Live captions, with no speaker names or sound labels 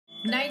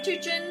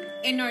Nitrogen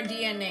in our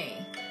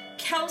DNA,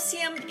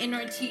 calcium in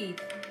our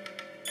teeth,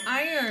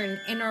 iron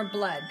in our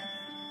blood.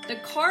 The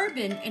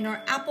carbon in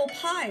our apple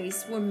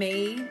pies were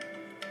made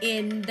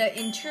in the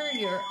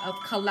interior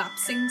of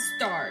collapsing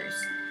stars.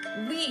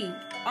 We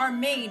are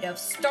made of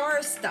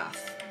star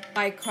stuff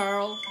by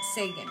Carl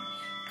Sagan.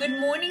 Good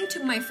morning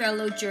to my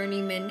fellow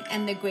journeyman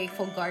and the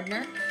grateful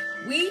gardener.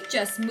 We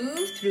just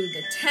moved through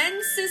the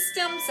 10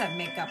 systems that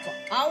make up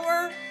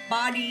our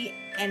body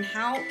and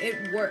how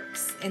it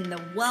works in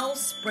the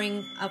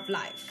wellspring of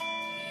life.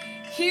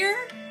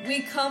 Here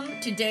we come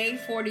to day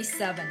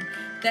 47,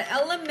 the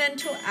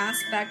elemental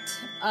aspect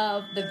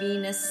of the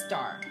Venus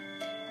star.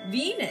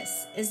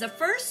 Venus is the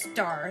first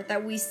star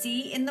that we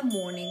see in the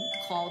morning,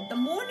 called the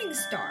morning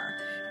star,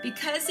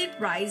 because it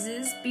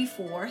rises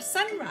before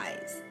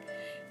sunrise.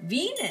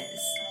 Venus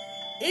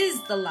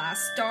is the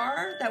last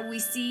star that we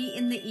see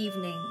in the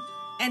evening,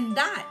 and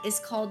that is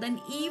called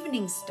an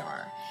evening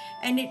star,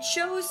 and it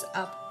shows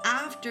up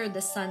after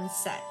the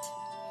sunset.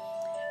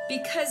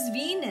 Because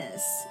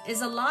Venus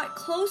is a lot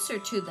closer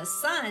to the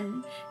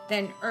sun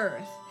than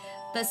Earth,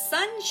 the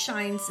sun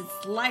shines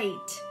its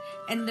light,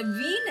 and the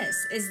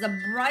Venus is the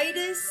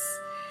brightest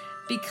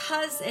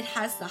because it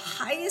has the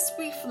highest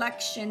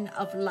reflection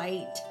of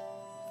light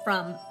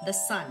from the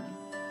sun.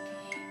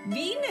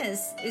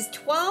 Venus is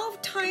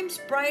 12 times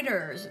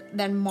brighter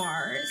than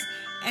Mars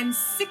and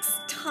 6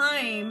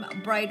 times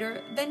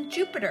brighter than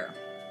Jupiter.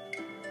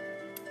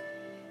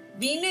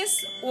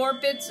 Venus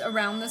orbits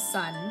around the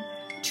sun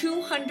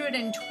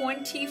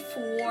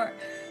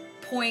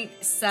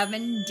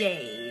 224.7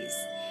 days,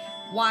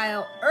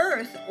 while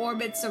Earth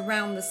orbits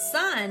around the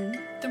sun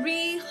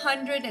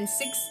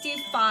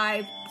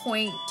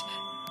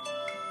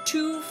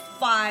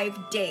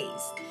 365.25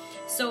 days.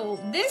 So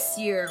this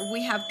year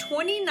we have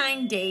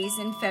 29 days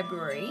in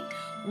February,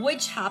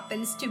 which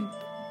happens to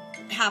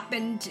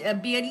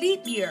be a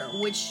leap year,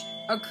 which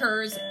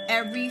occurs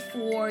every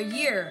 4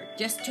 years,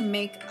 just to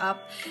make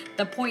up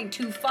the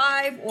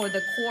 0.25 or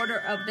the quarter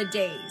of the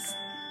days.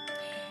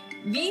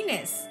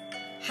 Venus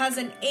has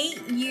an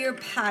 8-year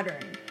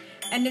pattern,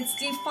 and it's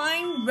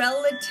defined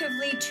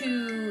relatively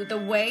to the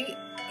way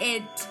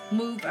it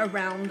moves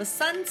around the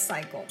sun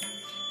cycle.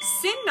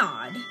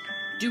 Synod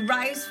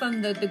derives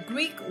from the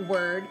Greek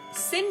word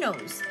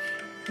synos,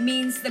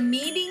 means the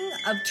meeting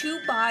of two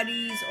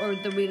bodies or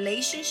the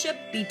relationship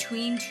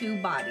between two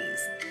bodies.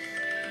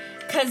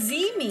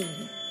 Kazimi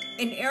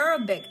in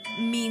Arabic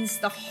means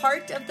the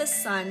heart of the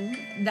sun,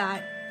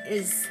 that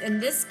is in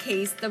this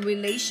case the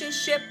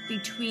relationship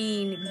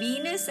between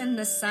Venus and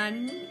the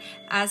sun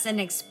as an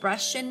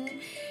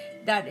expression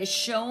that is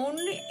shown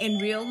in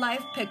real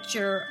life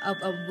picture of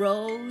a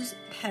rose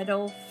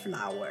petal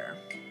flower.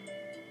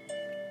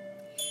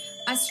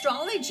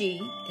 Astrology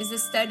is the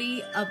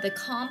study of the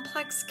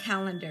complex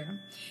calendar.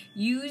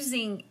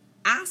 Using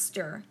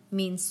aster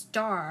means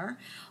star,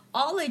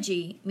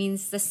 ology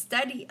means the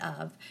study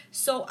of.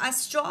 So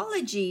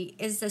astrology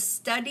is the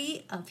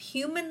study of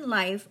human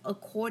life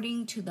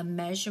according to the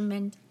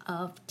measurement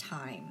of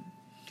time.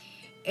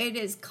 It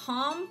is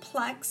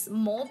complex,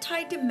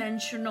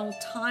 multidimensional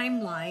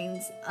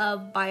timelines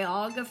of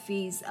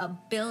biographies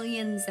of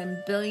billions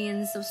and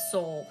billions of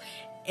souls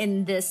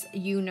in this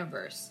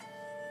universe.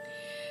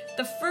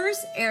 The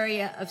first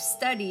area of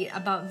study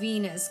about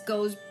Venus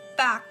goes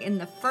back in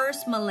the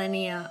first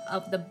millennia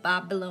of the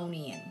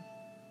Babylonian.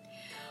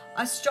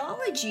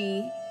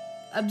 Astrology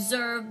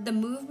observed the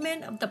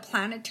movement of the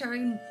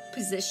planetary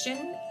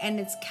position, and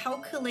it's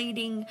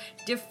calculating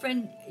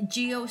different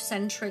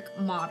geocentric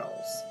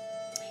models.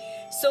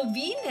 So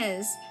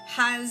Venus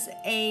has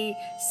a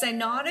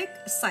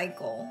synodic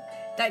cycle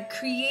that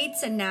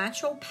creates a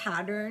natural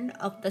pattern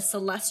of the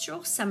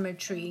celestial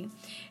symmetry.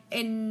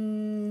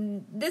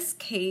 In this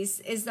case,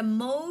 is the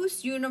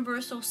most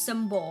universal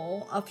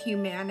symbol of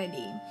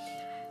humanity.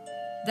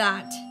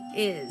 That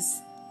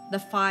is the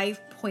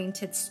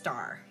 5-pointed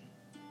star.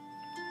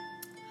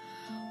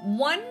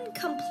 One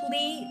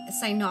complete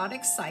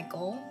synodic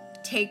cycle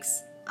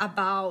takes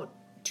about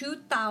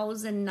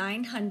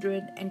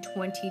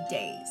 2,920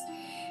 days.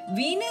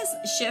 Venus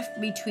shifts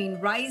between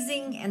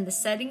rising and the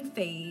setting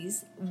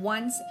phase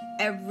once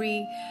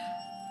every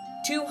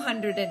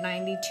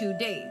 292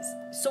 days.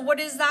 So what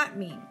does that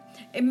mean?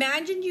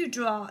 Imagine you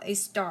draw a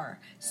star.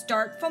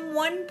 Start from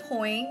one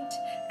point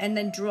and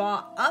then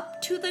draw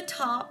up to the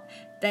top,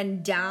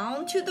 then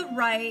down to the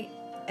right,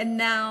 and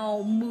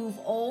now move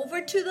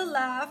over to the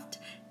left.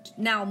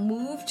 Now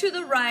move to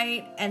the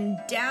right and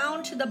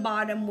down to the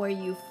bottom where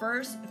you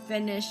first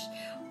finished,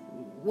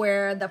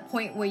 where the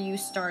point where you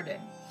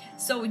started.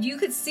 So you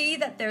could see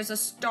that there's a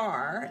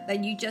star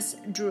that you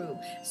just drew.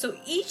 So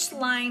each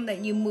line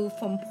that you move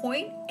from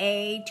point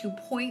A to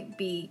point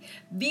B,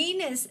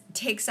 Venus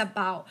takes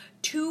about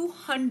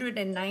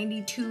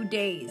 292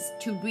 days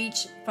to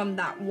reach from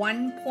that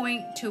one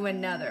point to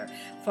another,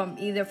 from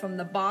either from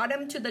the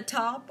bottom to the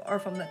top, or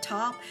from the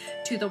top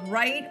to the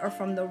right, or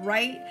from the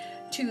right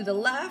to the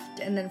left,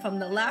 and then from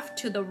the left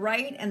to the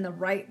right, and the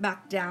right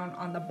back down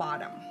on the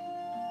bottom.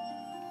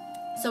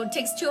 So it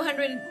takes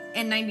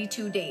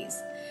 292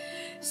 days.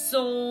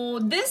 So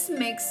this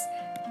makes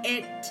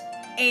it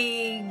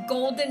a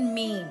golden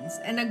means.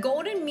 And a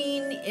golden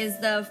mean is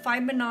the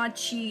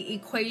Fibonacci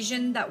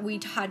equation that we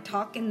had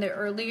talked in the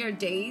earlier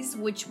days,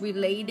 which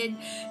related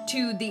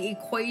to the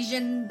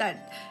equation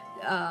that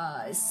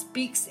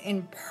speaks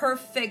in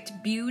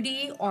perfect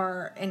beauty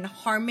or in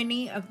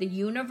harmony of the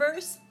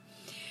universe.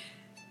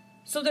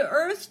 So the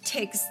earth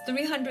takes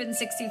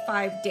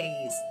 365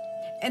 days.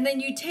 And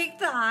then you take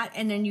that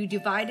and then you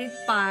divide it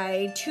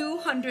by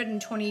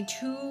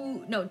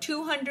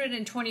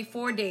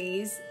 224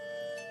 days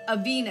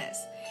of Venus.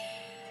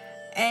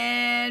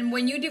 And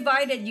when you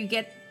divide it, you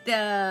get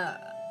the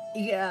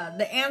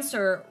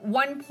answer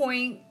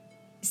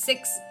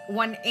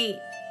 1.618.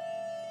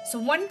 So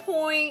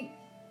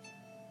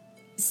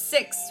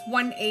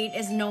 1.618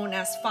 is known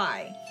as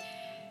phi.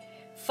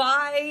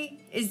 Phi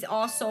is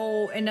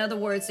also, in other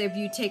words, if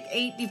you take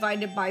 8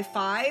 divided by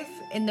 5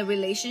 in the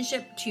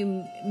relationship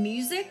to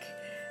music,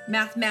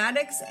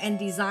 mathematics, and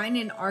design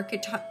in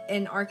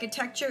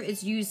architecture,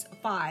 is used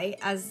phi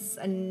as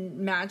a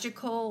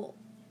magical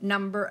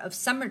number of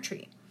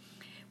symmetry,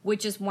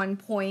 which is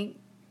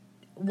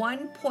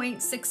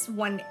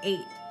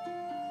 1.618.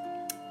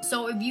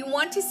 So if you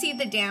want to see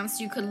the dance,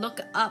 you could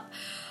look up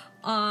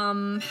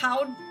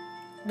how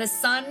the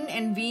sun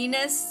and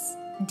Venus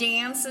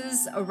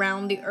dances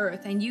around the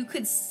earth, and you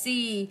could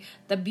see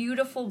the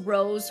beautiful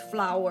rose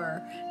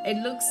flower. It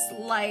looks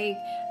like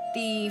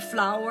the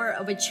flower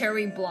of a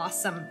cherry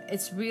blossom.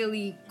 It's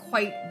really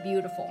quite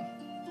beautiful.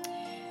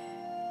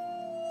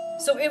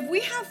 So if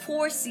we have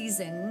 4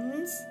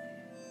 seasons,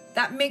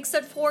 that makes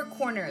it 4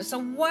 corners. So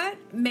what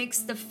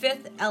makes the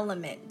 5th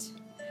element,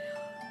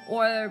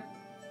 or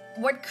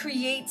what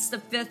creates the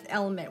 5th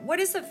element? What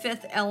is the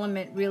 5th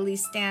element really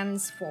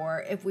stands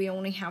for if we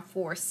only have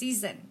 4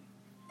 seasons?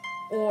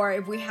 Or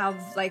if we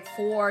have like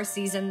 4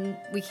 seasons,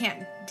 we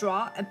can't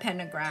draw a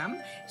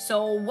pentagram.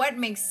 So what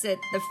makes it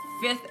the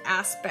 5th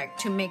aspect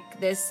to make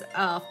this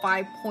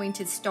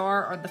 5-pointed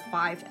star, or the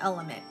 5th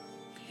element?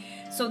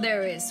 So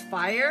there is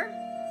fire,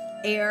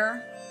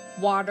 air,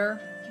 water,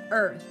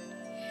 earth.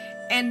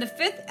 And the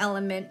 5th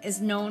element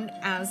is known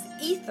as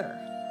ether,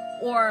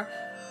 or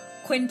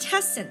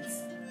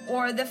quintessence,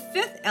 or the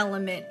 5th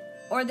element,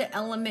 or the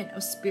element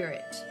of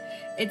spirit.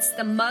 It's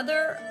the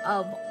mother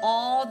of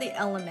all the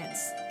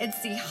elements. It's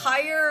the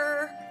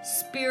higher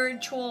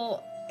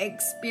spiritual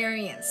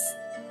experience.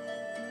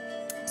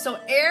 So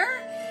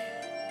air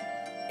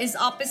is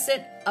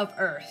opposite of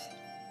earth.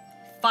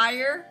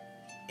 Fire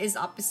is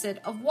opposite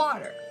of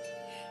water.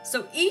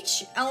 So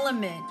each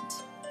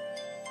element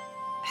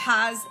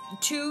has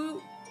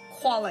 2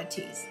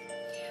 qualities.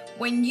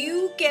 When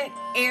you get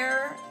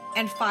air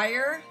and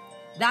fire,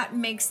 that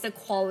makes the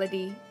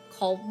quality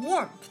called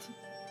warmth.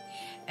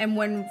 And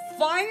when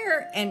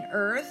fire and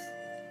earth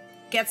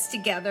gets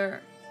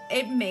together,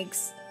 it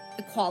makes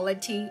the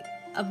quality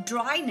of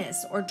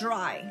dryness, or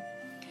dry.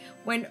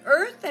 When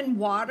earth and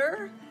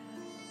water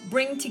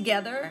bring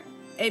together,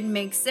 it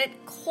makes it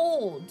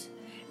cold.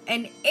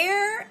 And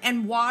air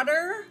and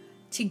water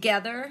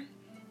together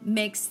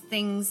makes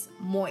things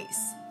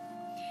moist.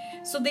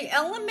 So the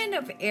element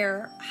of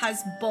air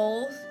has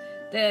both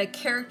the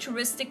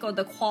characteristic or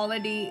the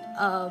quality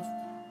of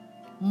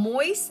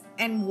moist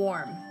and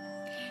warm.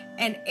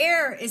 And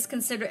air is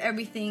considered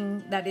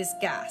everything that is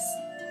gas.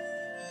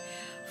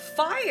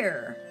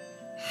 Fire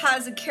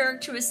has a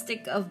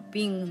characteristic of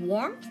being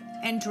warm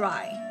and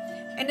dry,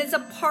 and is a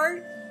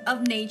part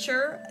of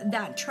nature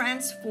that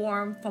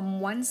transforms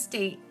from one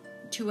state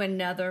to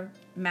another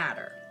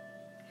matter.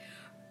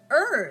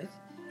 Earth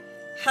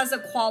has a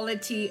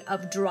quality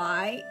of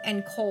dry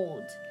and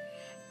cold,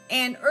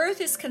 and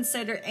earth is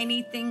considered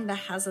anything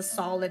that has a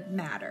solid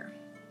matter.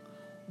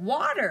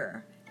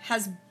 Water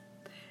has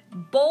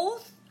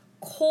both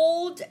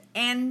cold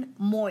and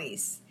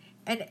moist,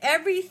 and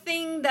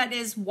everything that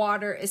is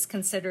water is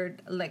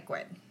considered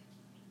liquid.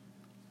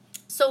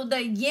 So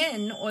the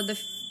yin, or the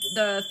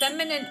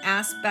feminine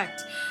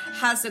aspect,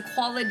 has a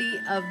quality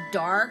of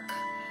dark,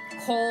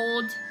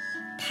 cold,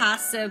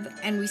 passive,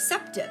 and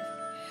receptive,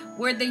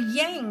 where the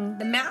yang,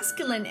 the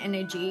masculine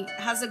energy,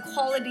 has a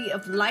quality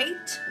of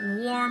light,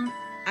 warm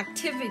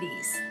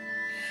activities.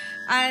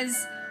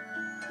 As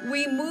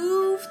we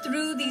move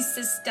through the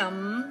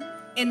system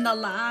in the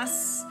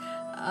last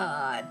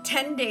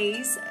 10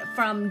 days,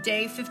 from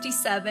day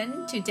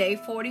 57 to day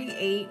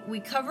 48, we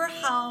cover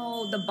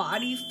how the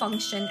body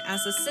functions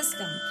as a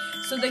system.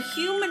 So the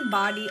human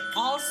body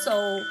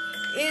also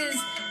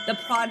is the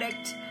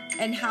product,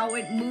 and how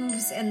it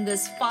moves in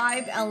this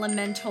 5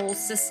 elemental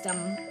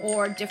system,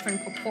 or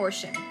different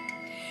proportion.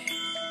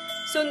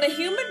 So in the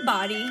human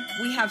body,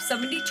 we have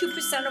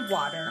 72% of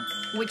water,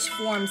 which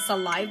forms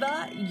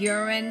saliva,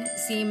 urine,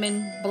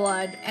 semen,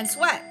 blood, and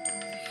sweat.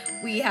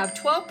 We have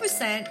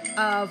 12%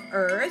 of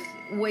earth,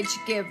 which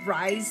give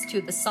rise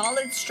to the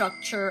solid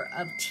structure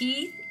of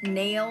teeth,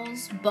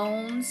 nails,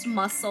 bones,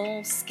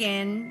 muscle,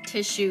 skin,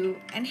 tissue,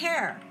 and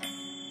hair.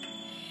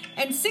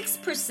 And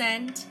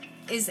 6%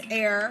 is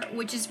air,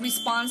 which is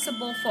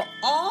responsible for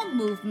all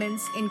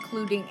movements,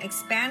 including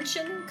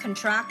expansion,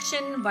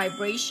 contraction,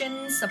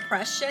 vibration,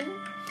 suppression.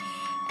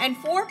 And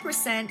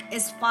 4%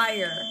 is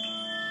fire,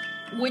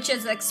 which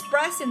is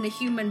expressed in the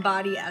human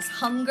body as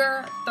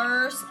hunger,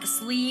 thirst,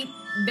 sleep,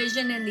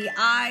 vision in the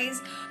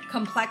eyes,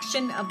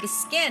 complexion of the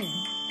skin.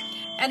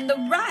 And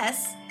the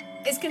rest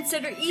is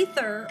considered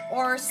ether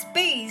or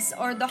space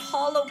or the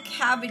hollow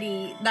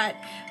cavity that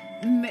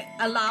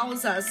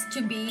allows us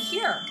to be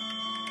here.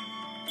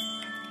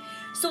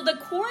 So the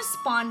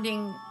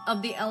corresponding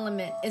of the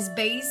element is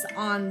based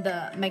on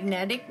the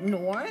magnetic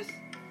north,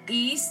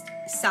 east,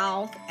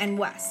 south, and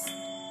west.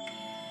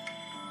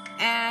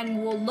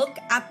 And we'll look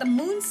at the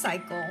moon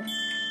cycle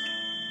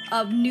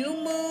of new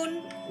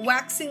moon,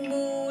 waxing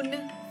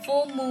moon,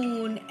 full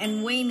moon,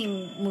 and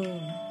waning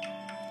moon.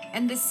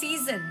 And the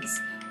seasons,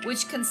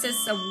 which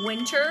consists of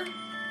winter,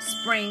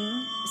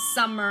 spring,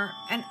 summer,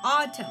 and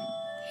autumn.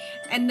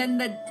 And then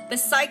the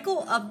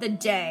cycle of the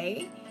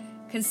day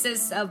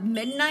consists of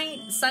midnight,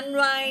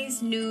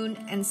 sunrise, noon,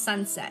 and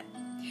sunset.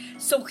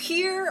 So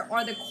here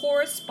are the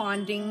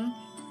corresponding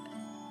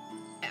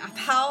of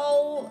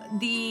how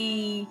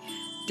the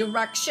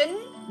direction,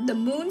 the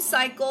moon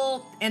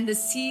cycle, and the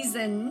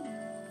season,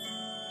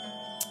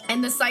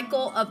 and the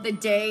cycle of the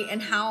day,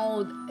 and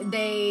how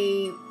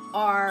they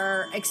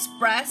are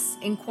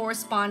expressed in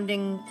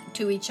corresponding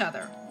to each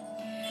other.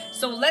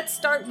 So let's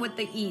start with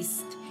the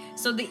east.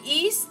 So the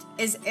east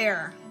is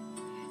air,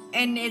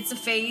 and it's a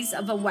phase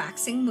of a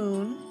waxing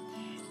moon.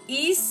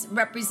 East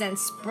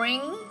represents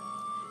spring,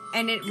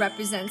 and it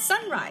represents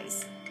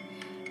sunrise.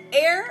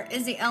 Air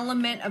is the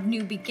element of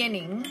new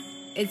beginning.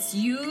 It's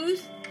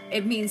youth.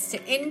 It means to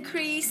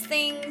increase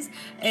things.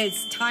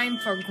 It's time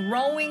for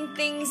growing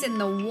things in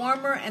the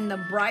warmer and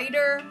the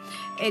brighter.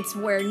 It's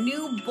where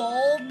new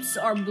bulbs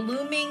are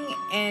blooming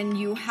and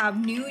you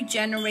have new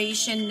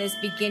generation that's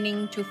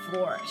beginning to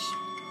flourish.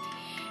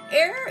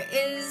 Air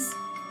is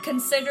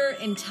considered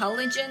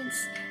intelligence,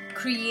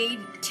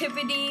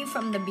 creativity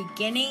from the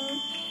beginning.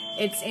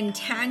 It's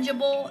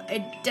intangible.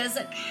 It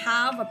doesn't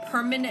have a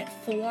permanent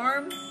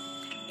form.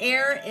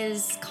 Air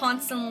is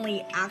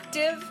constantly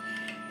active.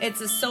 It's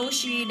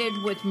associated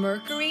with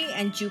Mercury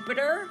and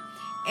Jupiter,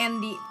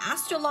 and the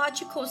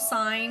astrological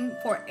sign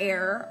for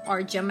air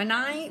are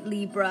Gemini,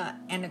 Libra,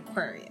 and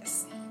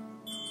Aquarius.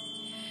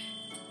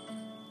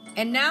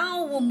 And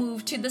now we'll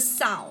move to the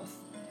south.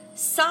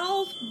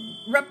 South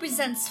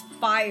represents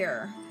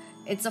fire.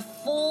 It's a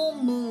full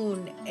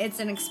moon. It's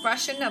an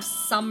expression of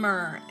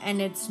summer,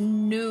 and it's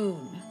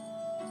noon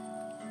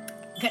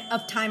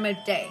of time of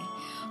day.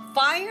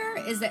 Fire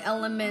is the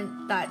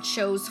element that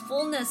shows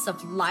fullness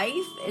of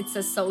life. It's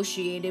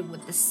associated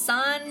with the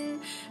sun,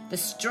 the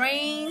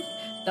strength,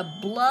 the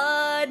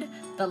blood,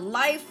 the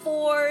life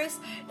force.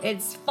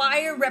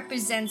 Fire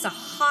represents a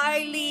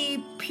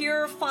highly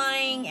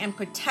purifying and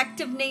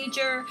protective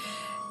nature.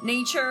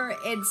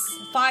 Its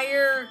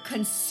fire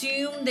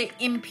consumes the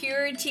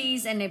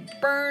impurities, and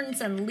it burns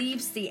and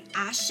leaves the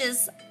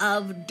ashes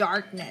of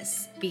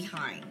darkness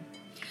behind.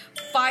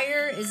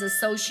 Fire is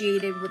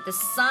associated with the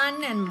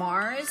sun and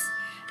Mars.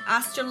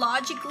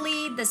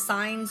 Astrologically, the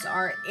signs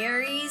are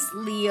Aries,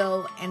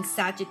 Leo, and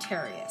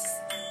Sagittarius.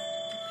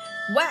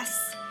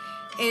 West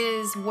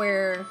is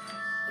where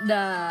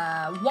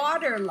the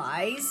water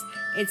lies.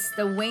 It's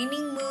the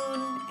waning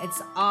moon,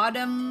 it's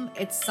autumn,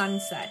 it's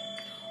sunset.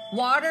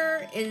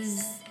 Water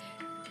is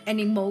an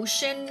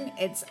emotion,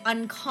 it's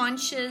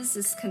unconscious,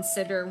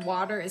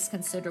 water is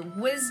considered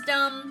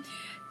wisdom.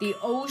 The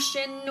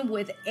ocean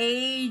with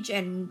age,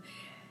 and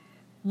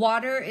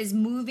water is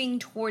moving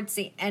towards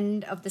the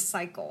end of the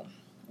cycle.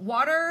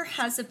 Water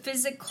has a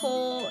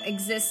physical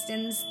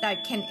existence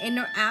that can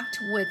interact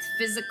with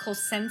physical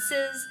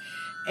senses.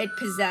 It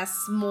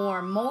possesses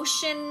more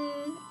motion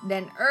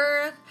than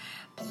Earth.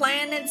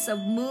 Planets of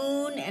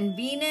Moon and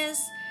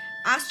Venus.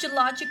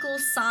 Astrological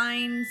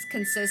signs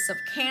consist of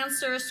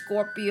Cancer,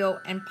 Scorpio,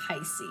 and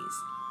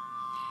Pisces.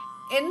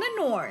 In the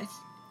north,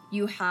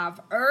 you have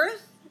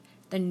Earth,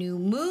 the new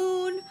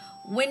moon,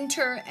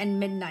 winter, and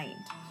midnight.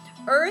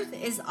 Earth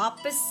is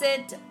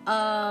opposite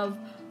of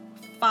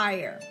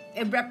fire.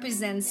 It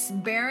represents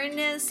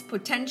barrenness,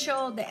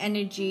 potential, the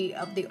energy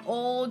of the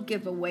old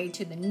give away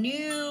to the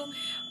new.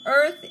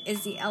 Earth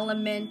is the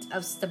element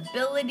of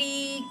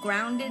stability,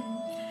 grounded,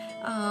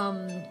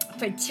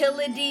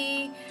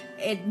 fertility.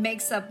 It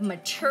makes up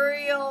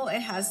material. It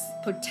has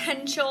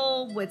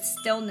potential with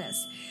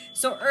stillness.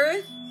 So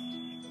Earth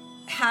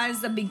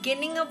has the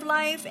beginning of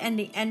life and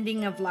the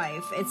ending of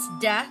life. It's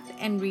death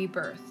and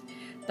rebirth.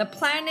 The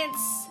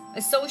planets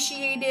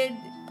associated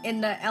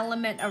in the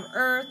element of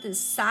Earth is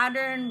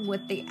Saturn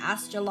with the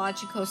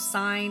astrological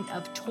sign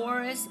of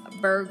Taurus,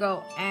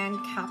 Virgo,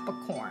 and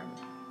Capricorn.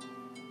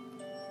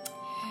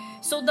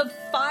 So the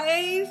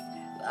five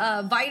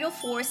vital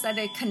force that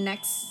it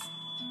connects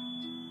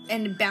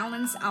and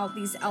balance out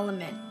these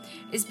elements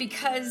is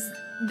because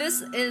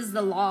this is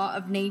the law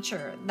of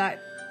nature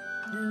that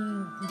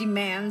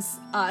demands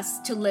us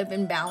to live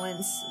in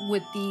balance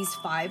with these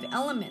five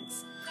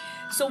elements.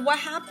 So what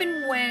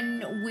happens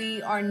when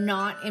we are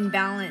not in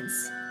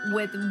balance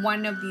with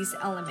one of these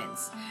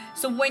elements?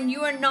 So when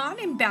you are not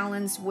in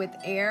balance with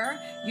air,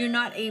 you're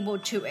not able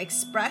to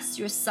express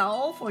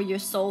yourself or your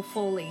soul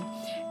fully.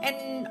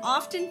 And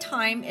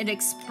oftentimes it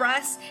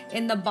expresses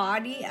in the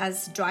body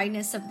as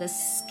dryness of the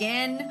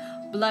skin,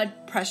 blood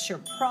pressure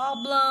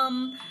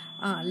problem,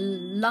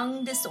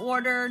 lung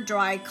disorder,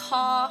 dry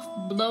cough,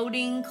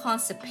 bloating,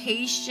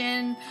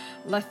 constipation,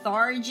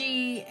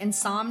 lethargy,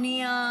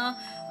 insomnia,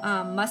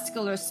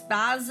 muscular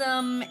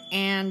spasm,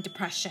 and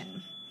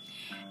depression.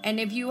 And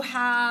if you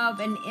have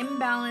an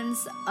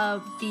imbalance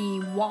of the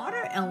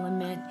water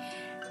element,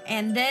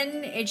 and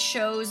then it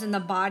shows in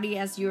the body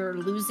as you're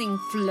losing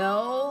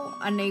flow,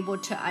 unable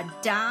to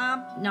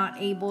adapt, not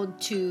able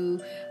to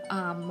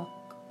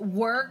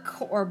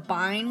work or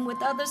bind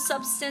with other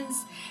substance.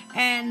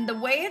 And the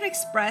way it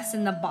expresses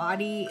in the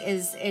body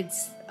is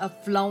it's a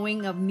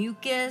flowing of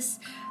mucus,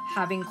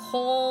 having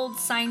cold,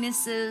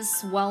 sinuses,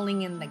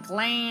 swelling in the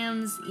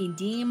glands,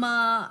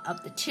 edema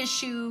of the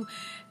tissue,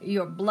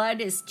 your blood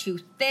is too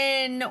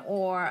thin,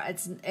 or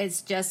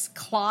it's just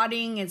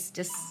clotting.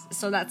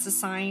 So that's a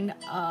sign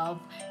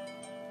of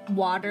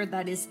water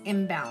that is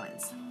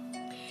imbalanced.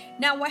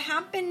 Now, what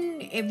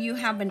happens if you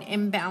have an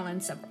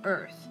imbalance of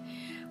earth?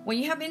 When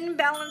you have an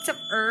imbalance of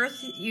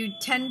earth, you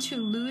tend to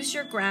lose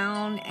your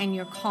ground and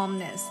your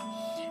calmness.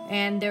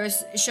 And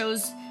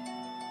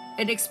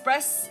it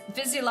expressed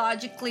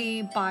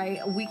physiologically by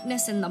a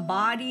weakness in the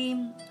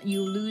body,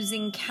 you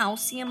losing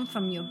calcium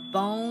from your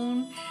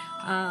bone,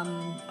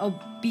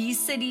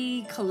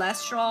 obesity,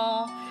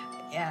 cholesterol,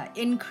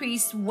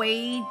 increased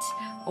weight,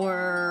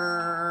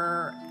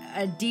 or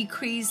a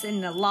decrease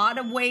in a lot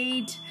of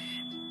weight.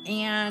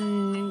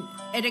 And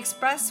it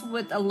expressed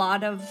with a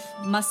lot of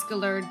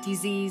muscular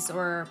disease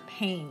or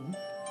pain.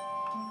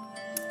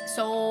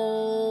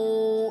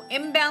 So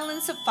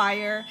imbalance of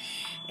fire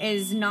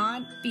is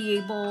not be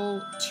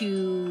able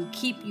to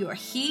keep your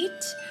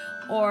heat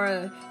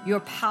or your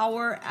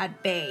power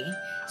at bay.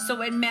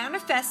 So it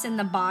manifests in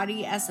the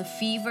body as a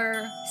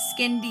fever,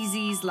 skin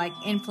disease like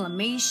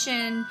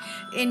inflammation,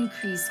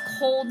 increased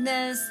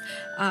coldness,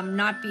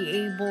 not be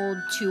able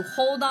to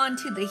hold on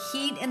to the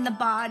heat in the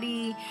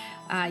body.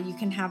 You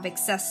can have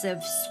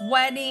excessive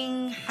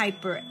sweating,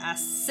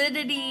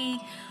 hyperacidity,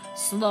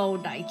 slow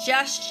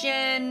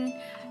digestion,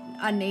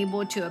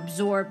 unable to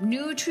absorb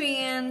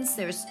nutrients.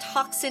 There's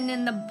toxin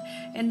in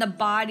the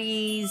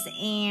bodies,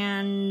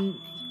 and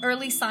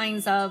early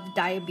signs of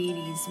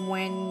diabetes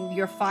when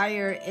your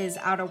fire is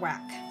out of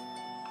whack.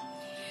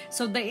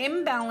 So the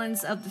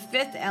imbalance of the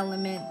fifth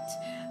element,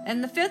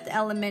 and the fifth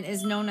element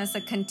is known as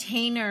a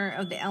container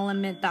of the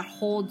element that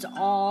holds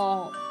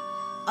all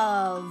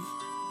of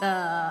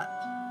the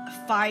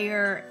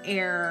fire,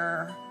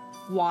 air,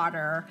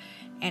 water,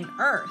 and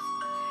earth.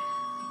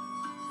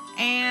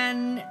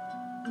 And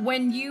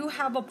when you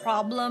have a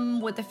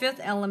problem with the fifth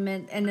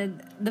element, and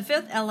the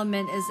fifth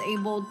element is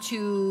able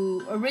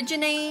to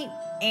originate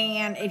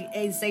and it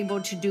is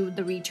able to do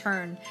the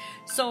return.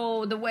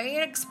 So the way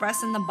it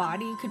expresses in the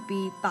body could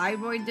be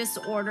thyroid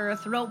disorder,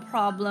 throat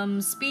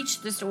problems,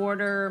 speech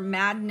disorder,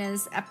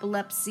 madness,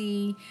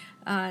 epilepsy,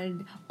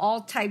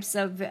 all types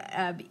of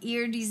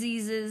ear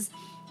diseases.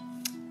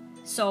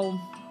 So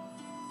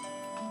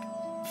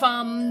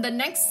from the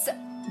next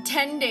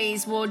 10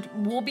 days,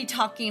 we'll be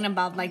talking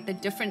about like the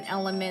different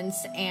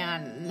elements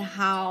and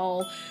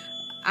how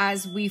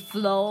as we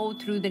flow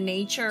through the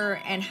nature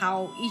and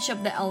how each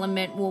of the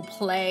element will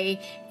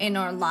play in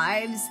our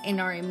lives, in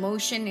our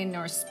emotion, in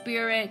our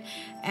spirit,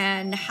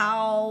 and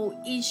how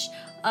each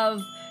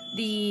of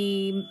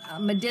the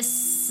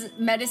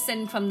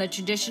medicine from the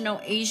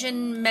traditional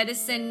Asian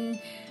medicine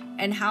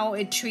and how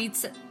it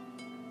treats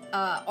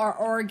our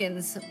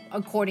organs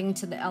according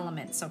to the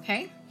elements,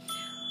 okay?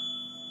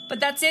 But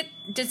that's it.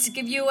 Just to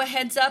give you a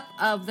heads up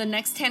of the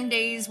next 10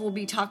 days, we'll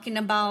be talking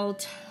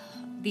about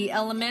the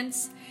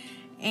elements.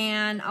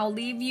 And I'll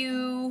leave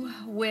you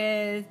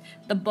with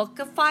the Book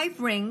of Five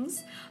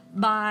Rings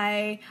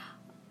by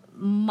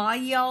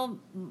Miyamoto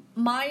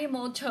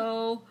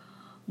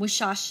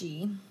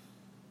Musashi.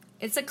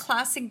 It's a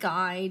classic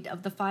guide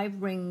of the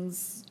 5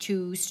 rings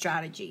to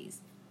strategies.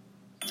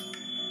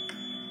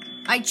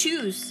 I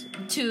choose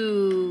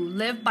to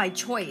live by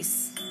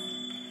choice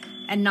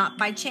and not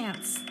by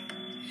chance.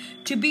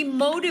 To be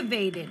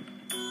motivated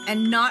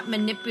and not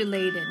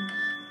manipulated.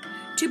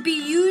 To be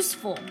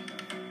useful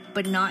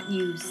but not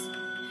used.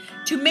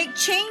 To make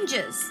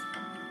changes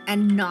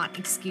and not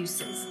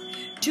excuses.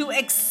 To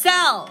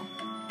excel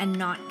and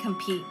not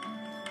compete.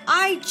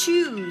 I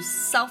choose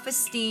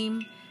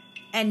self-esteem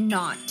and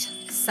not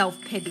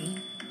self-pity.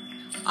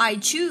 I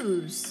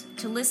choose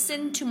to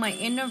listen to my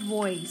inner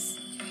voice.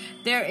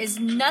 There is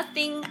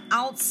nothing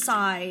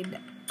outside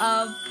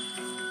of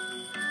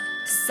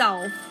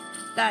self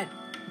that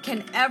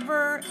can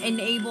ever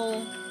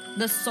enable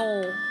the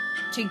soul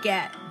to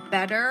get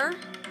better,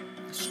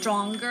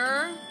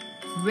 stronger,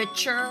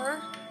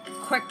 richer,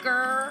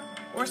 quicker,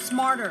 or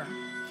smarter.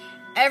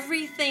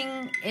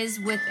 Everything is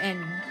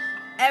within.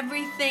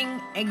 Everything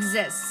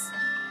exists.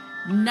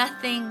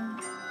 Nothing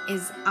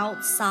is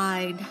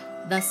outside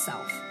the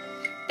self.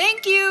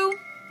 Thank you.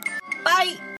 Bye.